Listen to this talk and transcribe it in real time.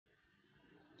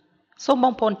សូមប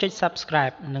ងប្អូនចុច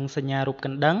Subscribe និងសញ្ញារូបក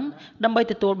ណ្ដឹងដើម្បី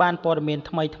ទទួលបានព័ត៌មាន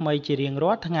ថ្មីៗជារៀង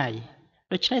រាល់ថ្ងៃ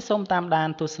ដូច្នេះសូមតាមដាន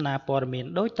ទស្សនាព័ត៌មាន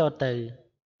ដូចតទៅ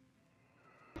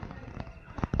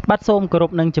បាទសូមគោរ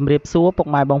ពនិងជម្រាបសួរពុក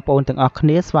ម៉ែបងប្អូនទាំងអស់គ្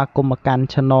នាស្វាគមន៍មកកាន់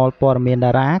Channel ព័ត៌មាន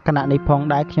តារាគណៈនេះផង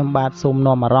ដែរខ្ញុំបាទសូម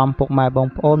នាំអារម្មណ៍ពុកម៉ែបង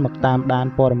ប្អូនមកតាមដាន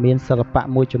ព័ត៌មានសិល្បៈ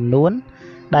មួយចំនួន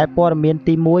ដែលព័ត៌មាន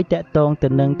ទី1តាក់ទងទៅ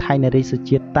នឹងថៃនារីសុ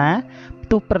ជាតិតាផ្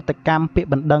ទុះព្រឹត្តិកម្មពាក្យ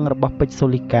បណ្ដឹងរបស់ពេជ្រសូ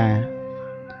លីកា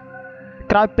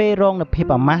ក្រោយពេលរងនូវភាព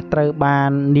អាម៉ាស់ត្រូវបា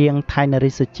ននាងថៃនា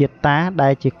រីសុជាតិតាដែ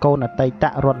លជាកូនអតីត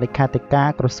រដ្ឋលេខាធិការ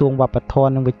ក្រសួងវប្បធ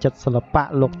ម៌និងវិចិត្រសិល្បៈ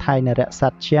លោកថៃនរៈស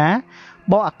ច្ចា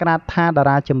បកអក្រាតថាតា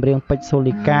រាចម្រៀងពេជ្រសូ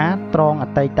លីកាត្រង់អ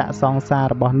តីតសង្សារ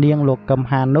របស់នាងលោកកឹម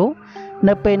ហានោះ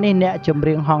នៅពេលនេះអ្នកចម្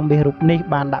រៀងហងមាសរូបនេះ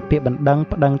បានដាក់ពាក្យបណ្ដឹង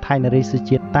ប្តឹងថៃនារីសុ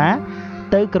ជាតិតា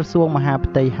ទៅក្រសួងមហា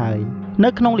ផ្ទៃហើយនៅ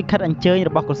ក្នុងលិខិតអញ្ជើញ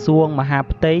របស់ក្រសួងមហា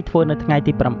ផ្ទៃធ្វើនៅថ្ងៃ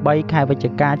ទី8ខែវិច្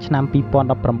ឆិកាឆ្នាំ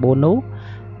2019នោះ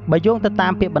បើយោងទៅតា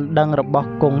មពាក្យបណ្ដឹងរបស់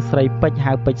គង់ស្រីពេជ្រ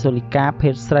ហៅពេជ្រសូលីកាភេ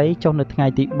ទស្រីចុះនៅថ្ងៃ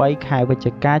ទី3ខែវិច្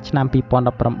ឆិកាឆ្នាំ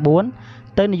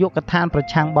2019ទៅនាយកដ្ឋានប្រ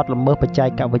ឆាំងបទល្មើសបច្ចេ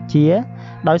កវិទ្យា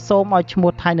ដោយសូមឲ្យឈ្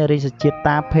មោះថៃនារីសុជាតិ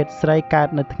តាភេទស្រីកើត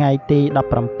នៅថ្ងៃទី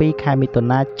17ខែមិថុ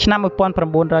នាឆ្នាំ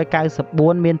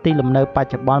1994មានទីលំនៅប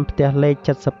ច្ចុប្បន្នផ្ទះលេខ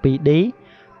 72D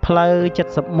ផ្លូវ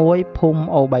71ភូមិ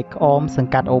អូបែកក្អមស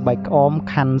ង្កាត់អូបែកក្អម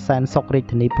ខណ្ឌសែនសុខរាជ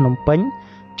ធានីភ្នំពេញ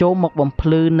ចូលមកបំភ្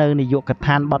លឺនៅនាយកដ្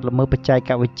ឋានបទល្មើសបច្ចេ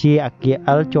កវិទ្យាអគារ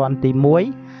L ជាន់ទី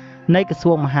1នៃក្រ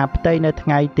សួងមហាផ្ទៃនៅថ្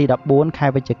ងៃទី14ខែ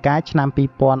វិច្ឆិកាឆ្នាំ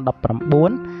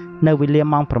2019នៅវេលា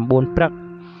ម៉ោង9ព្រឹក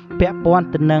ពាក់ព័ន្ធ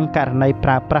ទៅនឹងករណីប្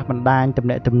រើប្រាស់បណ្ដាញទំ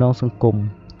នាក់ទំនងសង្គម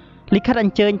លិខិតអ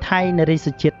ញ្ជើញថៃនារី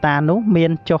សុជាតិតានោះមា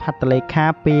នចុះហត្ថលេខា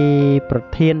ពីប្រ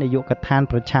ធាននាយកដ្ឋាន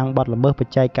ប្រឆាំងបទល្មើសប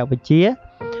ច្ចេកវិទ្យា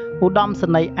ឧត្តមសេ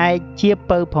នីយ៍ឯកជា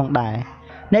ពៅផងដែរ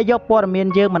អ្នកយកព័ត៌មាន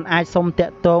យើងមិនអាចសុំតា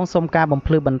ក់ទងសុំការបំ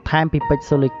ភ្លឺបន្ថែមពីពេជ្រ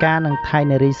សូលីកានិងថៃ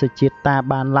នារីសុជាតិតា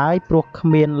បានឡើយព្រោះគ្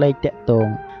មានលេខតាក់ទង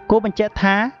គួរបញ្ជាក់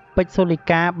ថាពេជ្រសូលី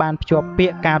កាបានភ្ជាប់ពា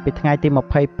ក្យកាលពីថ្ងៃទី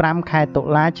25ខែតុ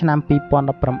លាឆ្នាំ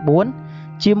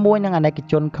2019ជាមួយនឹងអាណិក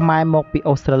ជនខ្មែរមកពី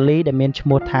អូស្ត្រាលីដែលមានឈ្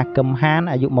មោះថាកឹមហាន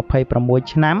អាយុ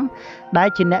26ឆ្នាំដែល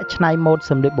ជាអ្នកច្នៃម៉ូដ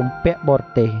សម្លៀកបំពាក់បរ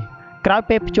ទេសក្រោយ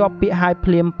ពេលភ្ជាប់ពាក្យហើយ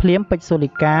ភ្លាមពេជ្រសូលី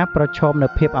កាប្រឈមនូ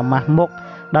វភាពអាម៉ាស់មុខ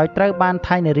ដោយត្រូវបាន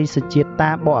ថៃនារីសុជាតិ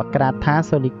តាបកអក្រាតថា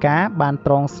សូលីកាបាន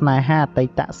ត្រង់ស្នេហាអតី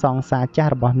តសង្សារចា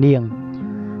ស់របស់នាង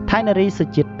ថៃនារីសុ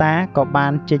ជាតិតាក៏បា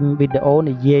នចេញវីដេអូ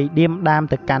និយាយឌៀមដាម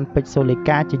ទៅកាន់ពេជ្រសូលី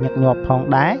កាជាញឹកញាប់ផង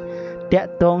ដែរតាក់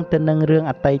ទងទៅនឹងរឿង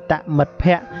អតីតមិត្ត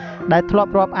ភ័ក្តិដែលធ្លា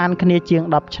ប់រាប់អានគ្នាជាង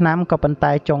10ឆ្នាំក៏ប៉ុន្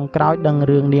តែចុងក្រោយដឹង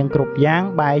រឿងនាងគ្រប់យ៉ាង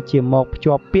បែរជាមកភ្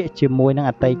ជាប់ពាក្យជាមួយនឹង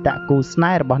អតីតគូស្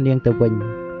នេហ៍របស់នាងទៅវិញ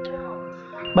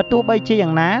បើទោះបីជាយ៉ា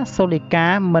ងណាសូលីកា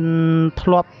មិនធ្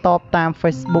លាប់តបតាម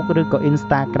Facebook ឬក៏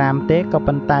Instagram ទេក៏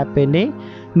ប៉ុន្តែពេលនេះ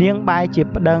នាងបែរជា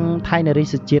ប្តឹងថៃនារី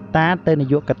សុជាតិតាទៅនា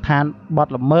យកដ្ឋានបទ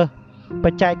ល្មើសប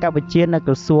ច្ចេកវិទ្យានៅ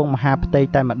ក្រសួងមហាផ្ទៃ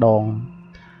តែម្ដង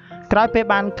ក្រោយពេល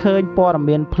បានឃើញព័ត៌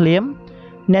មានភ្លាម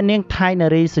អ្នកនាងថៃនា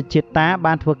រីសុជាតិតា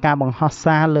បានធ្វើការបង្ហោះ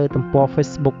សារលើទំព័រ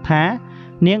Facebook ថា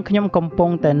នាងខ្ញុំកំពុង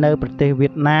តែនៅប្រទេសវៀ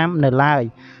តណាមនៅឡើយ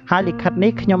ហើយលិខិត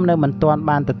នេះខ្ញុំនៅមិនទាន់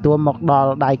បានទទួលមកដល់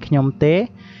ដៃខ្ញុំទេ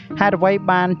ហេតុអ្វី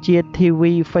បានជា TV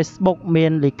Facebook មា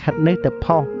នលិខិតនេះទៅ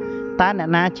ផុសតើអ្នក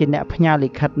ណាជាអ្នកផ្ញើលិ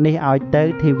ខិតនេះឲ្យទៅ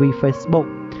TV Facebook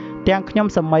ទាំងខ្ញុំ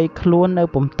សម័យខ្លួននៅ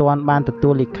ពុំទាន់បានទទួ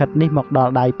លលិខិតនេះមកដ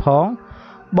ល់ដៃផង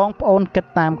បងប្អូនគិត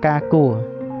តាមការគួរ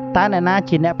តើអ្នកណា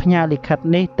ជាអ្នកផ្ញើលិខិត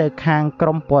នេះទៅខាងក្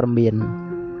រុមព័ត៌មាន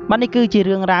បាទនេះគឺជា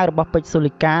រឿងរ៉ាវរបស់ពេជ្រសូ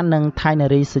លីកានិងថៃនា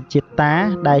រីសុជាតិតា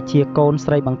ដែលជាកូន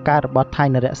ស្រីបង្កើតរបស់ថៃ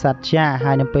នរៈសច្ចា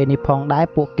ហើយនៅពេលនេះផងដែរ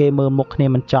ពួកគេមើលមុខគ្នា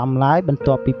មិនចំឡើយបន្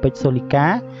ទាប់ពីពេជ្រសូលីកា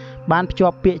បានភ្ជា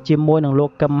ប់ពាក្យជាមួយនឹងលោក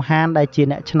កឹមហានដែលជា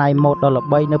អ្នកច្នៃម៉ូដដ៏ល្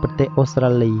បីនៅប្រទេសអូស្ត្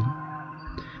រាលី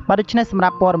បាទដូច្នេះសម្រា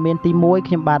ប់ព័ត៌មានទី1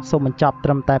ខ្ញុំបាទសូមបញ្ចប់ត្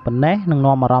រឹមតែប៉ុណ្ណេះនឹង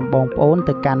នាំអារម្មណ៍បងប្អូន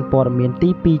ទៅកាន់ព័ត៌មានទី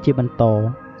2ជាបន្ត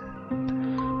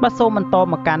បាទសូមបន្ត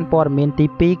មកកាន់ព័ត៌មានទី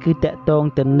2គឺតាក់ទង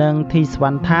ទៅនឹងធីសវ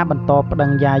ណ្ណថាបន្តប្តឹ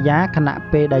ងយ៉ាយ៉ាខណៈ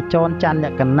ពេលដែលចនច័ន្ទល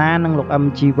ក្ខណានិងលោកអឹម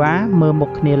ជីវ៉ាមើលមុខ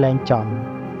គ្នាលែងចំ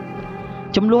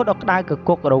ចំនួនដ៏ក្តៅក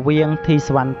គុករវាងធីស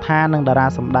វណ្ណថានិងតារា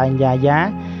សម្ដែងយ៉ាយ៉ា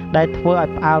ដែលធ្វើឲ្យ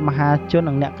ផ្អើលមហាជន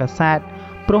និងអ្នកកាសែត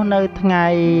ព្រោះនៅថ្ងៃ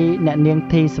អ្នកនាង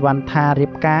ធីសវណ្ណថារៀ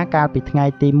បការកាលពីថ្ងៃ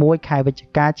ទី1ខែវិច្ឆិ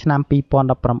កាឆ្នាំ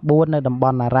2019នៅតំប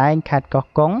ន់ណារ៉ែងខេត្តកោះ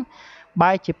កុង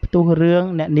បែរជាផ្ទុះរឿង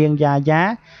អ្នកនាងយ៉ាយ៉ា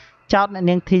ចោទអ្នក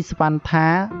នាងធីសវណ្ណថា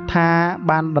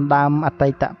បានដណ្ដើមអតី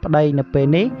តប្តីនៅពេល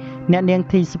នេះអ្នកនាង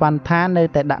ធីសវណ្ណថានៅ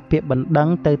តែដាក់ពាក្យបណ្ដឹង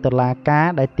ទៅតុលាការ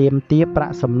ដែលទាមទារប្រា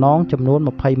ក់សំណងចំនួន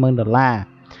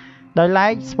$200,000ដោយឡែ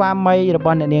កស្វាមីរប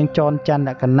ស់អ្នកនាងចនច័ន្ទល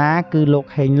ក្ខណាគឺលោក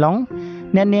ហេងឡុង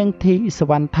អ្នកនាងធីស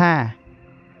វណ្ណ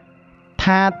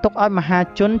ថាទុកឲ្យមហា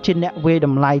ជនជាអ្នកវាយត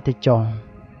ម្លៃទៅចុះ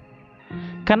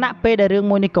ខណៈពេលដែលរឿង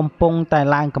មួយនេះកំពុងតែ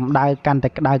ឡើងកម្ដៅកាន់តែ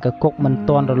ក្តៅកគុកមិន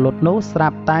ទាន់រលត់នោះស្រា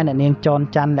ប់តែអ្នកនាងចន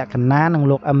ច័ន្ទលក្ខណានិង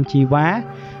លោកអឹមជីវ៉ា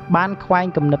បានខ្វែង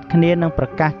គំនិតគ្នានិងប្រ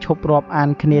កាសឈប់រាប់អាន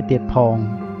គ្នាទៀតផង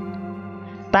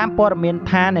តាមព័ត៌មាន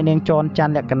ថាអ្នកនាងចនច័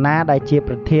ន្ទលក្ខណាដែលជា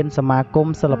ប្រធានសមាគម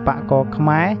សិល្បករខ្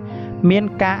មែរមាន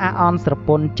ការអអន់ស្រព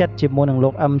ន់ចិត្តជាមួយនឹងលោ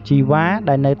កអឹមជីវ៉ា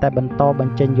ដែលនៅតែបន្តប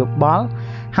ញ្ចេញយោបល់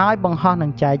ហើយបង្ហោះនឹ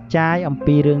ងចែកចាយអំ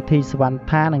ពីរឿងធីសវណ្ណ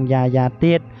ថានិងយ៉ាយ៉ា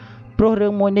ទៀតព្រោះរឿ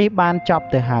ងមួយនេះបានចប់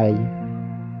ទៅហើយ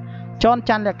ចន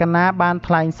ច័ន្ទលក្ខណាបាន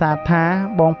ថ្លែងសារថា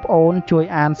បងប្អូនជួយ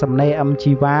អានសំណេរអឹម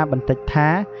ជីវ៉ាបន្តិចថា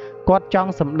គាត់ច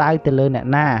ង់សម្ដៅទៅលើអ្នក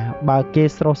ណាបើគេ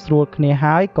ស្រុះស្រួលគ្នា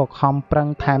ហើយក៏ខំប្រឹង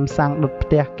ថែមសាំងដុតផ្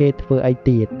ទះគេធ្វើអី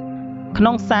ទៀតក្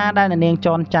នុងសារដែលអ្នកនាងច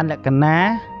នច័ន្ទលក្ខណា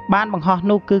បានបង្ហោះ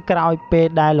នោះគឺក្រោយពេល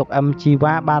ដែលលោកអឹមជី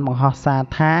វ៉ាបានបង្ហោះសារ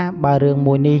ថាបើរឿង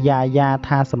មួយនេះយ៉ា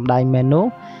ថាសម្ដែងមែននោះ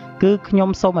គឺខ្ញុំ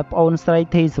សូមឲ្យប្អូនស្រី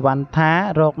ធីសវណ្ណថា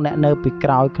រកអ្នកនៅពីក្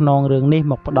រោយខ្នងរឿងនេះ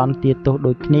មកផ្ដន់ទាទោស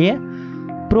ដូចគ្នា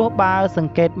ព្រោះបើស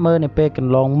ង្កេតមើលនៅពេលក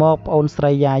ន្លងមកប្អូនស្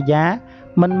រីយ៉ា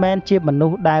មិនមែនជាមនុ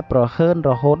ស្សដែលប្រហើន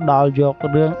រហូតដល់យក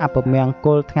រឿងអពមង្គ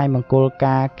លថ្ងៃមង្គល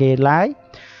ការគេឡើយ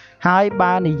ហើយ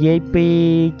បើនិយាយពី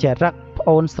ចរិតប្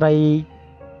អូនស្រី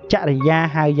ចរិយា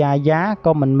ហៅយ៉ា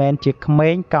ក៏មិនមែនជាក្មេ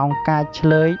ងកោងកាចឆ្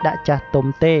លើយដាក់ចាស់ទុំ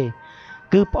ទេ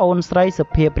គឺប្អូនស្រីសុ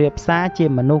ភាព្រាបសារជា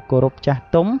មនុស្សគោរពចាស់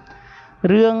ទុំ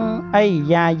រឿងអី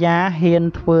យ៉ាហ៊ាន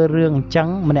ធ្វើរឿងអញ្ចឹង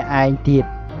ម្នាក់ឯងទៀត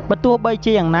បើទោះបី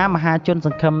ជាយ៉ាងណាមហាជនស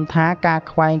ង្ឃឹមថាការ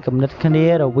ខ្វែងគំនិតគ្នា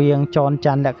រវាងចន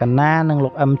ច័ន្ទលក្ខណានិងលោ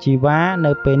កអឹមជីវ៉ា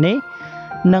នៅពេលនេះ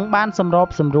នឹងបានសម្រប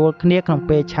សម្រួលគ្នាក្នុង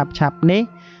ពេលឆាប់នេះ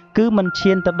គឺមិន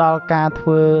ឈានទៅដល់ការធ្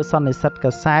វើសន្និសីទក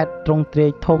សែតទ្រង់ទ្រា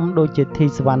យធំដូចជាធី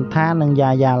សវណ្ណថានិង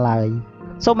យ៉ាឡើយ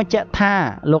សូមបញ្ជាក់ថា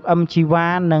លោកអឹមជីវ៉ា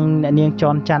និងអ្នកនាងច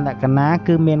នច័ន្ទលក្ខណា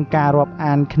គឺមានការរាប់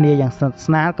អានគ្នាយ៉ាងស្និទ្ធ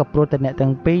ស្នាលក៏ព្រោះតែអ្នកទាំ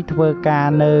ងពីរធ្វើការ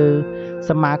នៅ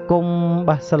សមាគម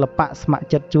សិល្បៈស្ម័គ្រ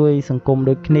ចិត្តជួយសង្គម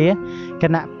ដូចគ្នាគ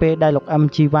ណៈពេលដែលលោកអឹម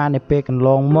ជីវ៉ានៅពេលកន្ល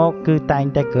ងមកគឺតែង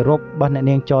តែគោរពរបស់អ្នក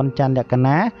នាងចនច័ន្ទលក្ខ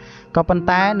ណាក៏ប៉ុន្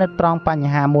តែនៅត្រង់បញ្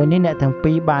ហាមួយនេះអ្នកទាំង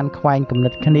ពីរបានខ្វែងគំនិ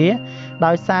តគ្នា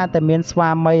ដោយសារតែមានស្វា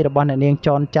មីរបស់អ្នកនាងច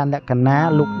នច័ន្ទលក្ខណា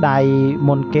លូកដៃ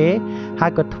មុនគេហើ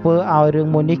យក៏ធ្វើឲ្យរឿង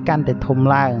មួយនេះកាន់តែធំ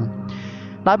ឡើង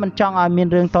ដោយមិនចង់ឲ្យមាន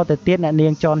រឿងតទៅទៀតអ្នកនា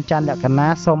ងចនច័ន្ទលក្ខណា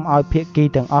សូមឲ្យភាគី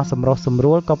ទាំងអស់សម្រុះសម្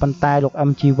រួលក៏ប៉ុន្តែលោកអឹ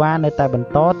មជីវ៉ានៅតែបន្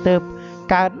តទើប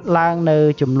កើតឡើងនៅ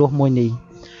ចំនួនមួយនេះ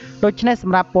ដូច្នេះស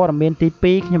ម្រាប់ព័ត៌មានទី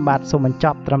2ខ្ញុំបាទសូមបញ្ច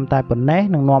ប់ត្រឹមតែប៉ុណ្ណេះ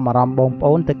នឹងនាំអារម្មណ៍បងប្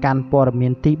អូនទៅកាន់ព័ត៌មា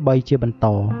នទី3ជាបន្ត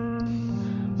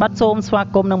បាទសូមស្វា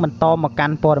គមន៍នឹងបន្តមកកា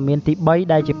ន់ព័ត៌មានទី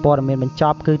3ដែលជាព័ត៌មានបញ្ច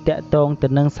ប់គឺតាក់ទងទៅ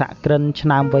នឹងសហគ្រិនឆ្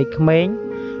នាំវ័យក្មេង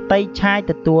តៃឆាយ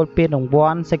ទទួលពានរង្វា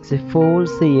ន់ Successful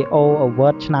CEO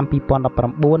Award ឆ្នាំ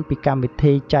2019ពីកម្មវិ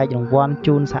ធីចែករង្វាន់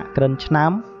ជូនសហគ្រិនឆ្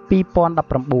នាំ2019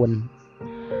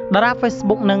តារា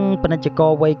Facebook និងពាណិជ្ជក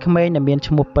រវ័យក្មេងដែលមាន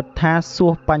ឈ្មោះពិតថាសួ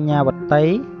សបញ្ញាវតី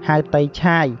ហៅតៃ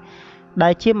ឆាយដែ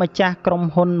លជាម្ចាស់ក្រុម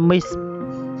ហ៊ុន Miss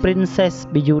Princess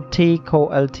Beauty Co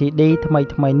Ltd ថ្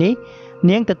មីនេះ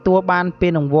នាងទទួលបានពា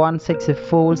នរង្វាន់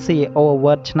Successful CEO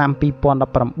Award ឆ្នាំ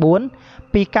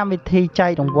2019ពីកម្មវិធីចែ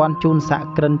ករង្វាន់ជូនសហ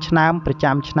គ្រិនឆ្នាំប្រ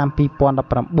ចាំឆ្នាំ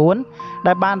2019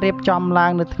ដែលបានរៀបចំឡើ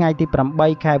ងនៅថ្ងៃទី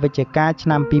8ខែវិច្ឆិកាឆ្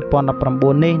នាំ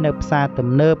2019នេះនៅផ្សារទំ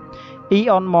នើប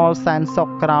Eon Mall សែនសុខ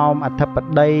ក្រោមអធិប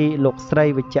តីលោកស្រី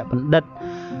វិជ្ជបណ្ឌិត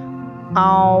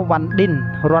អោវ៉ាន់ឌិន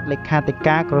រដ្ឋលេខាធិ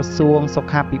ការក្រសួងសុ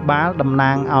ខាភិបាលតំ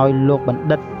ណាងឲ្យលោកបណ្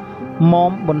ឌិត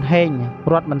មុំប៊ុនហេង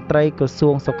រដ្ឋមន្ត្រីក្រសួ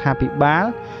ងសុខាភិបាល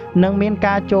និងមាន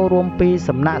ការចូលរួមពី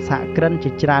សំណាក់សហគ្រិនជា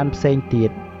ច្រើនផ្សេងទៀត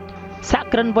សហ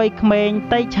គ្រិនវ័យក្មេង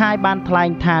តៃឆាយបានថ្លែង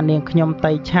ថានាងខ្ញុំ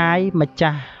តៃឆាយម្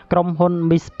ចាស់ក្រុមហ៊ុន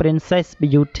Miss Princess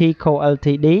Beauty Co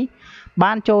Ltd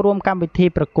បានចូលរួមកម្មវិធី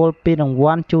ប្រគល់ពានរង្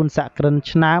វាន់ជូនសហគ្រិន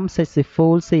ឆ្នាំ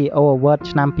Successful CEO Award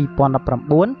ឆ្នាំ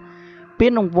2019ពា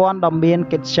នរង្វាន់ដ៏មាន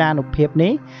កិត្យានុភាព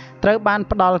នេះត្រូវបាន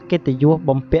ផ្ដល់កិត្តិយស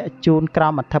បំពាក់ជូនក្រ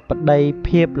មអធិបតី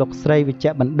ភាពលោកស្រីវិជ្ជ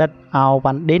បណ្ឌិតអោ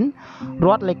វ៉ាន់ឌិនរ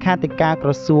ដ្ឋលេខាធិការក្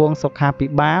រសួងសុខាភិ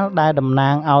បាលដែលតំណា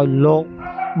ងឲ្យលោក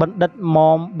បណ្ឌិត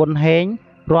មុំប៊ុនហេង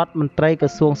រដ្ឋមន្ត្រីក្រ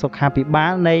សួងសុខាភិបា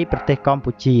លនៃប្រទេសកម្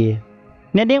ពុជា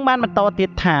អ្នកនាងបានបន្តទៀត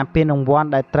ថាពានរង្វាន់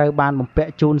ដែលត្រូវបានបំពា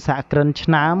ក់ជូនសហគ្រិនឆ្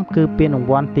នាំគឺពានរង្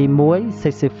វាន់ទី1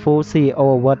 Successful CEO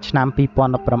Award ឆ្នាំ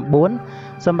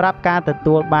2019សម្រាប់ការទ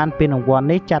ទួលបានពានរង្វាន់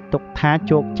នេះចាត់ទុកថា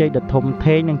ជោគជ័យដ៏ធំ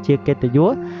ធេងនិងជាកិត្តិយ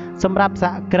សសម្រាប់ស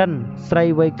ហគ្រិនស្រី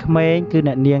វ័យក្មេងគឺ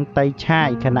អ្នកនាងតៃឆាយ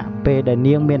ខណៈពេលដែល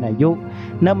នាងមានអាយុ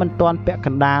នៅមិនទាន់ពាក់ក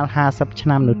ណ្ដាល50ឆ្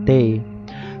នាំនោះទេ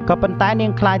ក៏ប៉ុន្តែនា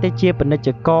ងខ្លាយទៅជាពាណិជ្ជ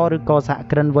ករឬក៏សហ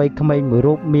គ្រិនវ័យក្មេងមួយ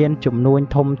រូបមានចំនួន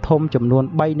ធំចំនួន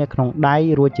3នៅក្នុងដៃ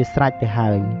រួចជាស្រេចទៅ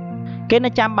ហើយគេនៅ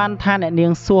ចាំបានថាអ្នកនា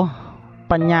ងសួស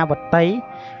បញ្ញាវតី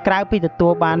ក្រៅពីទទួ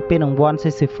លបានពានរង្វាន់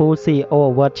Successful CEO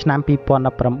Award ឆ្នាំ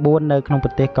 2019 នៅក្នុងប្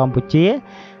រទេសកម្ពុជា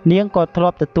នាងក៏ធ្លា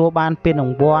ប់ទទួលបានពានរ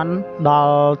ង្វាន់ដ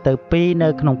ល់ទៅ2នៅ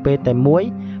ក្នុងពេលតែមួយ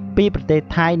ពីប្រទេស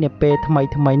ថៃនាពេលថ្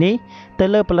មីនេះទៅ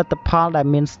លើផលិតផលដែល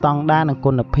មានស្តង់ដារនិង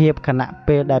គុណភាពខណៈ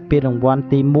ពេលដែលពានរង្វាន់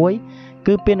ទី1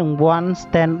គឺពានរង្វាន់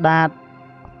Standard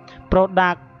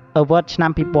Product Award ឆ្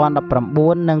នាំ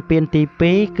 2019 និងពានទី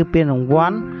2គឺពានរង្វា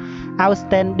ន់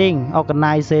Outstanding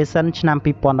Organization ឆ្នាំ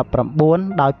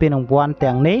 2019 ដោយពានរង្វាន់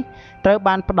ទាំងនេះត្រូវ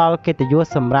បានផ្ដល់កិត្តិយស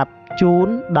សម្រាប់ជូន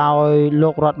ដោយលោ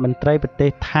ករដ្ឋមន្ត្រីប្រទេស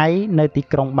ថៃនៅទី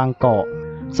ក្រុងបាងកក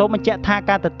សូមបញ្ជាក់ថា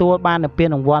ការទទួលបាននូវពាន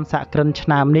រង្វាន់សហគ្រិនឆ្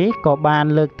នាំនេះក៏បាន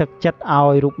លើកទឹកចិត្តឲ្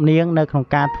យរូបនាងនៅក្នុង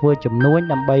ការធ្វើជំនួញ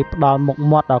ដើម្បីផ្ដល់មុខ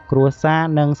មាត់ដល់គ្រួសារ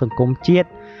និងសង្គមជាតិ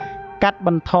កាត់ប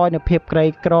ន្ថយនូវភាពក្រី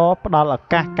ក្រផ្ដល់ឱ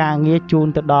កាសការងារជូន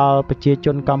ទៅដល់ប្រជាជ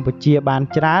នកម្ពុជាបាន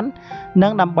ច្រើននិ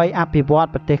ងដើម្បីអភិវឌ្ឍ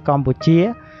ប្រទេសកម្ពុជា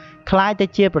ក្លាយទៅ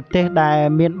ជាប្រទេសដែល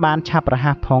មានបានឆាប់រ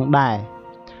ហ័សផងដែរ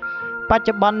បច្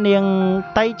ចុប្បន្ននាង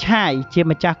តៃឆាយជា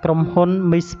ម្ចាស់ក្រុមហ៊ុន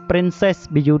Miss Princess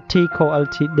Beauty Co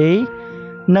Ltd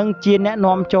និងជាអ្នក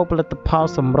នាំចូលផលិតផល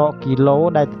សម្រកគីឡូ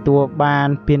ដែលទទួលបាន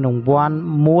ពានរង្វាន់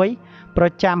មួយប្រ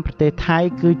ចាំប្រទេសថៃ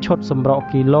គឺឈុតសម្រក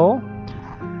គីឡូ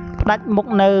ផ្ដាច់មុខ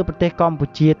នៅប្រទេសកម្ពុ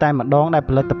ជាតែម្ដងដែល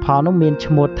ផលិតផលនោះមាន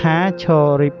ឈ្មោះថា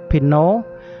Choripino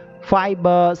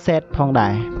Fiber Set ផងដែ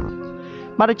រ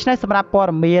បាទដូច្នេះសម្រាប់ព័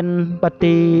ត៌មានប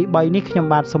ទី3នេះខ្ញុំ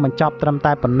បាទសូមបញ្ចប់ត្រឹម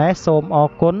តែប៉ុណ្ណេះសូមអរ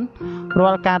គុណ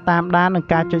រាល់ការតាមដាននិង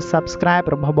ការចុច Subscribe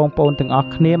របស់បងប្អូនទាំងអស់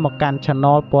គ្នាមកកាន់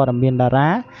Channel ព័ត៌មានតារា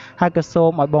ហើយក៏សូម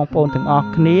ឲ្យបងប្អូនទាំងអស់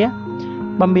គ្នា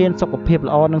បានមានសុខភាព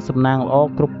ល្អនិងសំណាងល្អ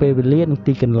គ្រប់ពេលវេលានិង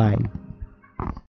ទីកន្លែង